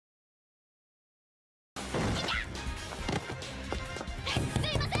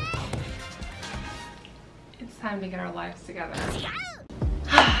time to get our lives together.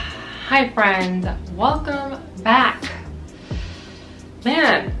 Hi friends, welcome back.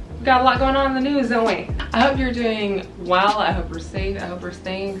 Man, we got a lot going on in the news, don't we? I hope you're doing well. I hope you're safe. I hope you're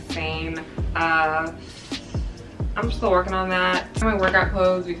staying sane. I'm still working on that. My workout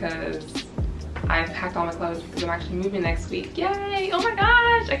clothes because I packed all my clothes because I'm actually moving next week. Yay! Oh my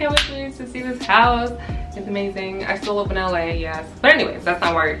gosh! I can't wait for you to see this house. It's amazing. I still live in LA, yes. But anyways, that's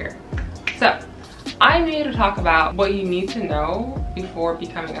not why you're here. So, I'm here to talk about what you need to know before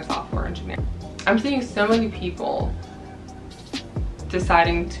becoming a software engineer. I'm seeing so many people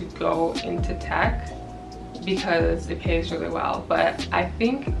deciding to go into tech because it pays really well, but I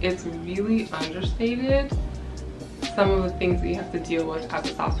think it's really understated some of the things that you have to deal with as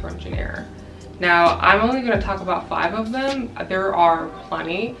a software engineer. Now, I'm only going to talk about 5 of them. There are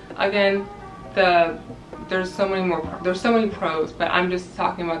plenty. Again, there's so many pros, but I'm just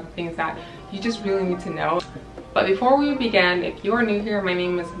talking about the things that you just really need to know. But before we begin, if you are new here, my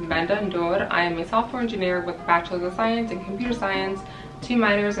name is Menda Ndour. I am a software engineer with a Bachelor of Science in Computer Science, 2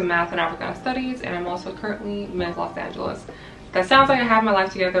 minors in Math and Africana Studies, and I'm also currently Miss Los Angeles. That sounds like I have my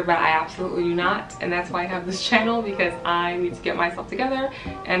life together, but I absolutely do not, and that's why I have this channel, because I need to get myself together,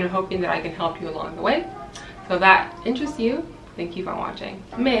 and I'm hoping that I can help you along the way. So if that interests you, then keep on watching.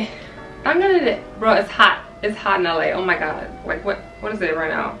 Meh, I'm gonna, bro, it's hot. It's hot in LA. Oh my god. Like what is it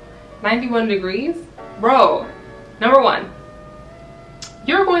right now? 91 degrees? Bro, number 1,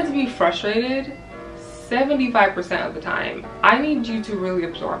 you're going to be frustrated 75% of the time. I need you to really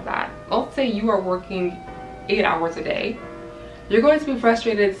absorb that. Let's say you are working 8 hours a day. You're going to be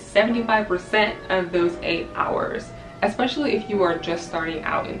frustrated 75% of those 8 hours, especially if you are just starting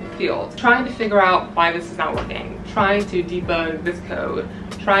out in the field. Trying to figure out why this is not working, trying to debug this code,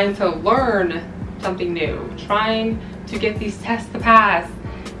 trying to learn something new, trying to get these tests to pass.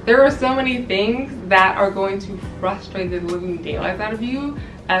 There are so many things that are going to frustrate the living daylights out of you,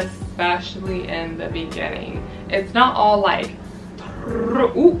 especially in the beginning. It's not all like,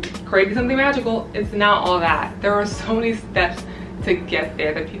 ooh, creating something magical. It's not all that. There are so many steps to get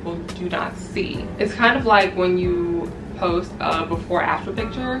there that people do not see. It's kind of like when you post a before after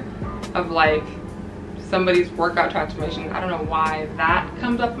picture of like somebody's workout transformation. I don't know why that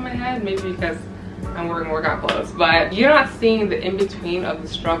comes up in my head, maybe because I'm wearing workout clothes, but you're not seeing the in-between of the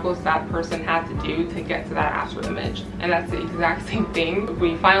struggles that person had to do to get to that after image. And that's the exact same thing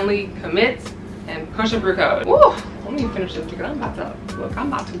when you finally commit and push up your code. Woo! Let me finish this because I'm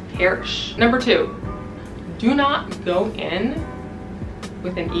about to perish. Number 2, do not go in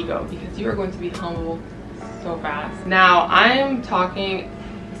with an ego, because you are going to be humbled so fast. Now, I'm talking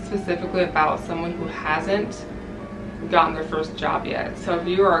specifically about someone who hasn't gotten their first job yet. So if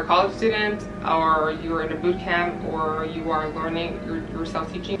you are a college student, or you are in a boot camp, or you are learning, you're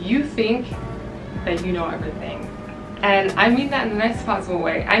self-teaching, you think that you know everything. And I mean that in the nicest possible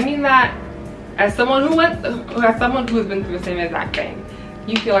way. I mean that as someone who has been through the same exact thing.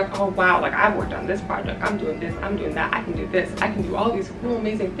 You feel like, oh wow, like I've worked on this project, I'm doing this, I'm doing that, I can do this, I can do all these cool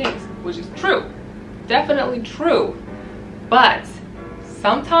amazing things, which is true, definitely true. But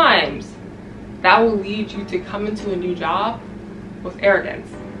sometimes that will lead you to come into a new job with arrogance.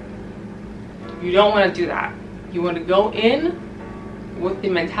 You don't want to do that. You want to go in with the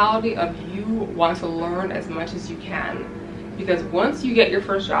mentality of you want to learn as much as you can, because once you get your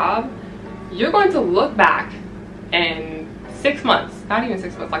first job, you're going to look back and 6 months, not even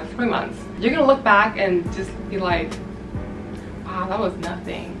 6 months, like 3 months, you're gonna look back and just be like, wow, that was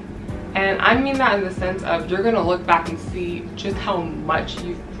nothing. And I mean that in the sense of you're gonna look back and see just how much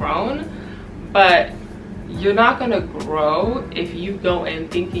you've grown, but you're not gonna grow if you go in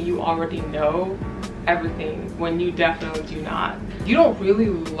thinking you already know everything, when you definitely do not. You don't really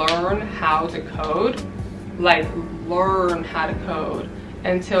learn how to code, like learn how to code,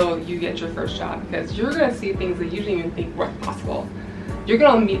 until you get your first job, because you're gonna see things that you didn't even think were possible. You're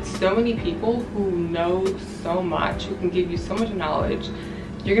gonna meet so many people who know so much, who can give you so much knowledge.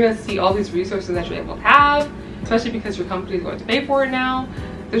 You're gonna see all these resources that you're able to have, especially because your company is going to pay for it now.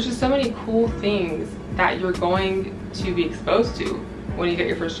 There's just so many cool things that you're going to be exposed to when you get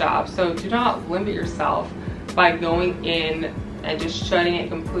your first job. So do not limit yourself by going in and just shutting it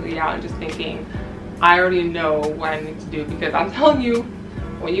completely out and just thinking, I already know what I need to do. Because I'm telling you,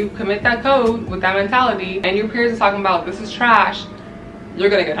 when you commit that code with that mentality and your peers are talking about this is trash, you're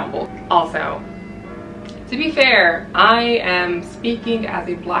gonna get humbled. Also, to be fair, I am speaking as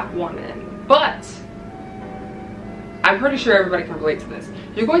a black woman, but I'm pretty sure everybody can relate to this.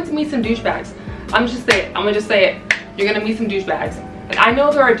 You're going to meet some douchebags. I'm gonna just say it. You're gonna meet some douchebags. And I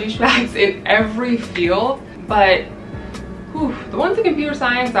know there are douchebags in every field, but whew, the ones in computer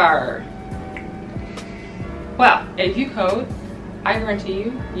science are, Well, if you code, I guarantee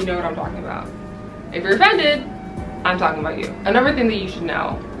you, you know what I'm talking about. If you're offended, I'm talking about you. Another thing that you should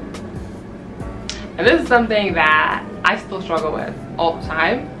know, and this is something that I still struggle with all the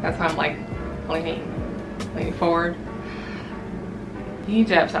time. That's why I'm like leaning forward. You need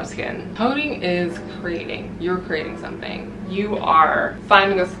to have tough skin. Coding is creating. You're creating something. You are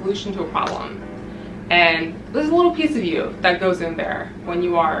finding a solution to a problem. And there's a little piece of you that goes in there when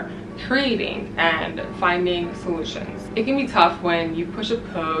you are creating and finding solutions. It can be tough when you push up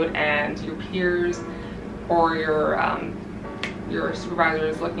code and your peers or your supervisor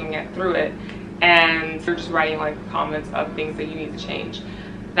is looking through it and they're just writing like comments of things that you need to change.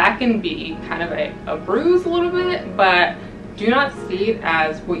 That can be kind of a bruise a little bit, but do not see it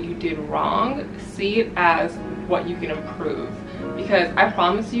as what you did wrong. See it as what you can improve. Because I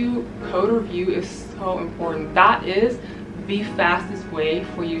promise you, code review is so important. That is the fastest way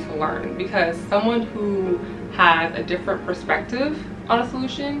for you to learn, because someone who has a different perspective on a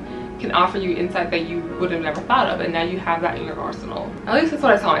solution can offer you insight that you would have never thought of, and now you have that in your arsenal. At least that's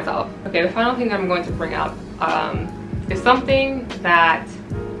what I tell myself. Okay, the final thing that I'm going to bring up is something that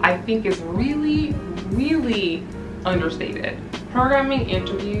I think is really, really understated. Programming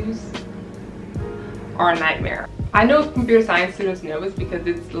interviews are a nightmare. I know computer science students know this because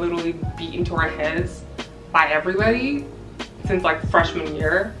it's literally beaten to our heads by everybody since like freshman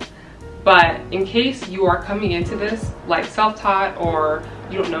year. But in case you are coming into this like self-taught, or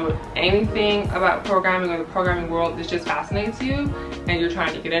you don't know anything about programming, or the programming world, this just fascinates you and you're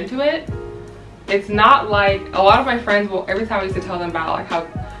trying to get into it, it's not like a lot of my friends will, every time I used to tell them about like how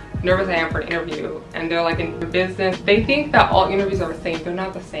nervous I am for an interview and they're like in business, they think that all interviews are the same. They're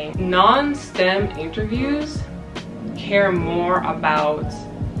not the same. Non-STEM interviews care more about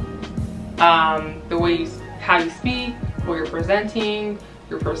the way how you speak, what you're presenting,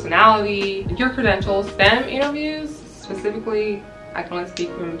 your personality, your credentials. STEM interviews, specifically, I can only speak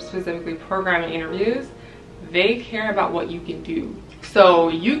from specifically programming interviews, they care about what you can do. So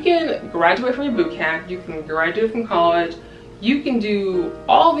you can graduate from your boot camp, you can graduate from college, you can do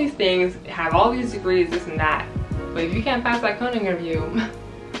all these things, have all these degrees, this and that, but if you can't pass that coding interview,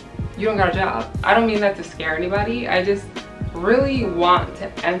 you don't got a job. I don't mean that to scare anybody. I just really want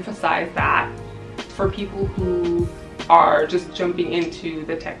to emphasize that for people who are just jumping into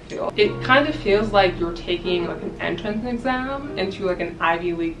the tech field. It kind of feels like you're taking like an entrance exam into like an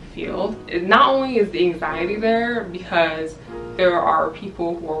Ivy League field. It not only is the anxiety there because there are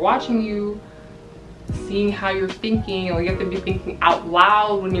people who are watching you, seeing how you're thinking, and like you have to be thinking out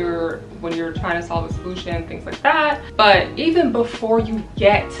loud when you're trying to solve a solution, things like that. But even before you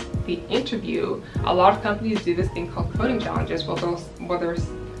get the interview, a lot of companies do this thing called coding challenges. Whether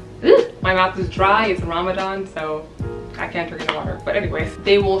my mouth is dry, it's Ramadan, so I can't drink any water. But anyways,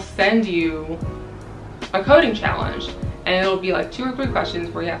 they will send you a coding challenge, and it'll be like 2 or 3 questions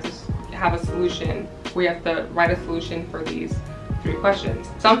where you have to have a solution, where you have to write a solution for these 3 questions.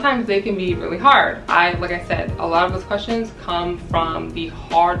 Sometimes they can be really hard. Like I said, a lot of those questions come from the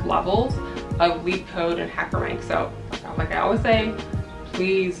hard levels of Lead Code and HackerRank. So like I always say,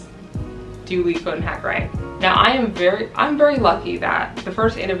 please do Lead Code and HackerRank. Now I'm very lucky that the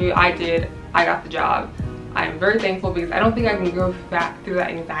first interview I did, I got the job. I am very thankful because I don't think I can go back through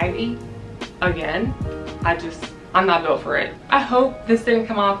that anxiety again. I'm not built for it. I hope this didn't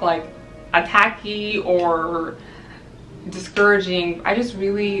come off like attacky or discouraging. I just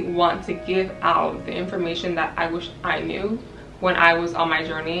really want to give out the information that I wish I knew when I was on my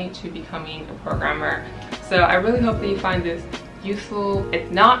journey to becoming a programmer. So I really hope that you find this useful. It's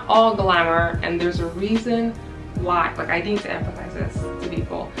not all glamour, and there's a reason why. Like, I need to emphasize this to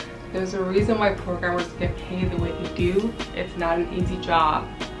people. There's a reason why programmers get paid the way they do. It's not an easy job.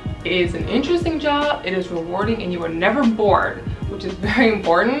 It is an interesting job, it is rewarding, and you are never bored, which is very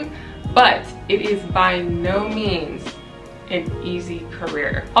important, but it is by no means an easy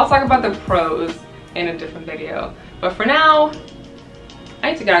career. I'll talk about the pros in a different video, but for now,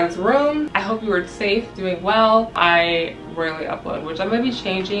 I need to get out of this room. I hope you are safe, doing well. I rarely upload, which I'm gonna be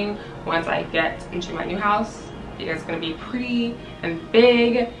changing once I get into my new house. It's gonna be pretty and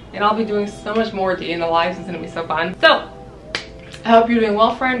big, and I'll be doing so much more day in the life. It's gonna be so fun. So I hope you're doing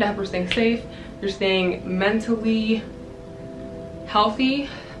well, friend. I hope you're staying safe. You're staying mentally healthy.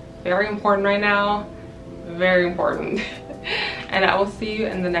 Very important right now. Very important. And I will see you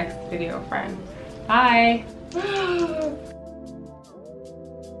in the next video, friend. Bye.